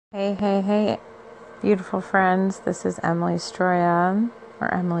Hey, hey, hey, beautiful friends. This is Emily Stroya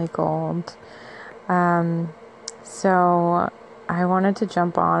or Emily Gold. Um, so I wanted to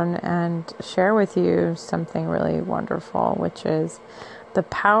jump on and share with you something really wonderful, which is the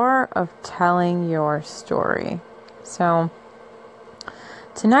power of telling your story. So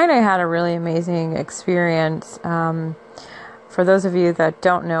tonight I had a really amazing experience. For those of you that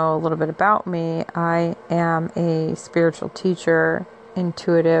don't know a little bit about me, I am a spiritual teacher,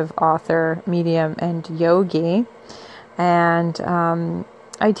 intuitive author, medium, and yogi. And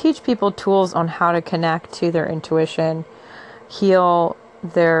I teach people tools on how to connect to their intuition, heal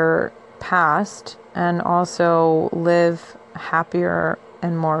their past, and also live happier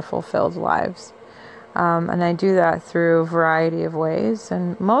and more fulfilled lives. And I do that through a variety of ways,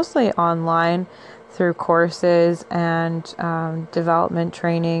 and mostly online through courses and development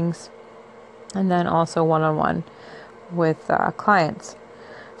trainings, and then also one-on-one with clients.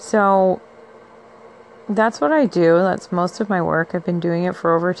 So that's what I do. That's most of my work. I've been doing it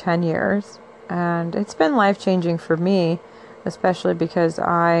for over 10 years, and it's been life-changing for me, especially because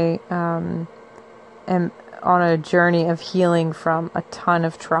I am on a journey of healing from a ton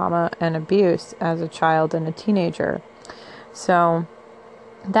of trauma and abuse as a child and a teenager. So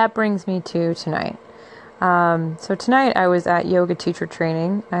that brings me to tonight. So tonight I was at yoga teacher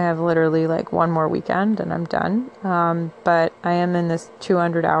training. I have literally like one more weekend and I'm done. But I am in this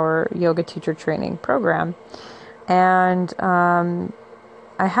 200-hour yoga teacher training program. And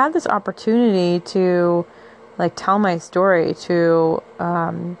I had this opportunity to like tell my story to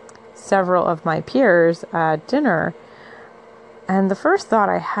several of my peers at dinner. And the first thought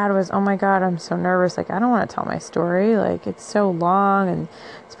I had was, oh my God, I'm so nervous. Like, I don't want to tell my story. Like, it's so long and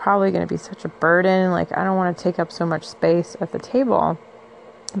it's probably going to be such a burden. Like, I don't want to take up so much space at the table.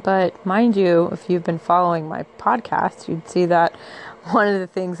 But mind you, if you've been following my podcast, you'd see that one of the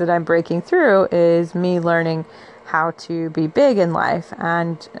things that I'm breaking through is me learning how to be big in life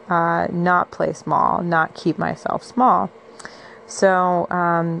and not play small, not keep myself small. So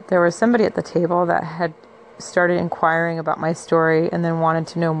there was somebody at the table that had started inquiring about my story and then wanted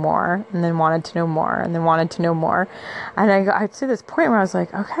to know more and then wanted to know more and then wanted to know more. And I got to this point where I was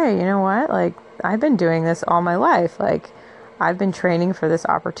like, okay, you know what? Like, I've been doing this all my life. Like, I've been training for this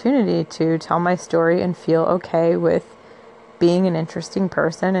opportunity to tell my story and feel okay with being an interesting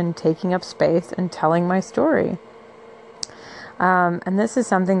person and taking up space and telling my story. And this is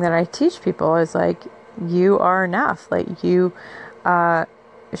something that I teach people is like, you are enough. Like, you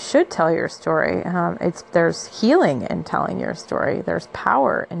should tell your story. There's healing in telling your story. There's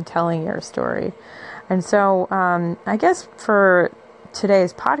power in telling your story. And so I guess for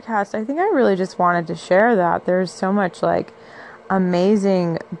today's podcast, I think I really just wanted to share that there's so much like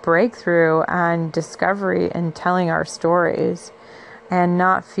amazing breakthrough and discovery in telling our stories and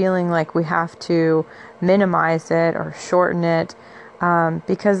not feeling like we have to minimize it or shorten it,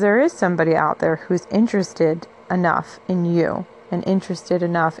 because there is somebody out there who's interested enough in you and interested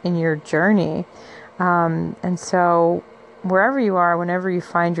enough in your journey. And so wherever you are, whenever you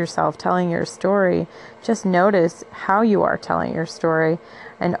find yourself telling your story, just notice how you are telling your story.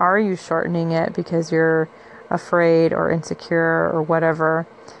 And are you shortening it because you're afraid or insecure or whatever?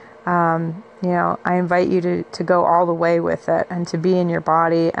 I invite you to go all the way with it and to be in your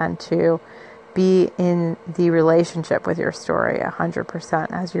body and to be in the relationship with your story 100%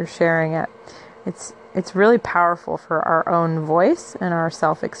 as you're sharing it. It's really powerful for our own voice and our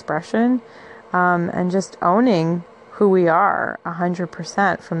self-expression, and just owning who we are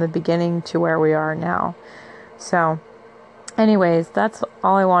 100% from the beginning to where we are now. So anyways, that's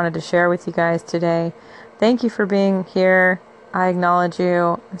all I wanted to share with you guys today. Thank you for being here. I acknowledge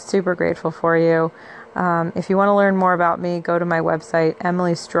you. I'm super grateful for you. If you want to learn more about me, go to my website,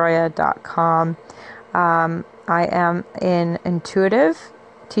 emilystroya.com. I am an intuitive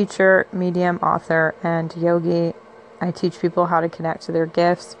teacher, medium, author, and yogi. I teach people how to connect to their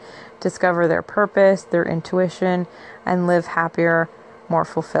gifts, discover their purpose, their intuition, and live happier, more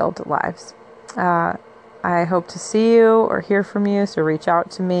fulfilled lives. I hope to see you or hear from you, so reach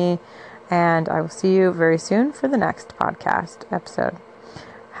out to me, and I will see you very soon for the next podcast episode.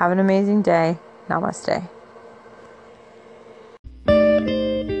 Have an amazing day. Namaste.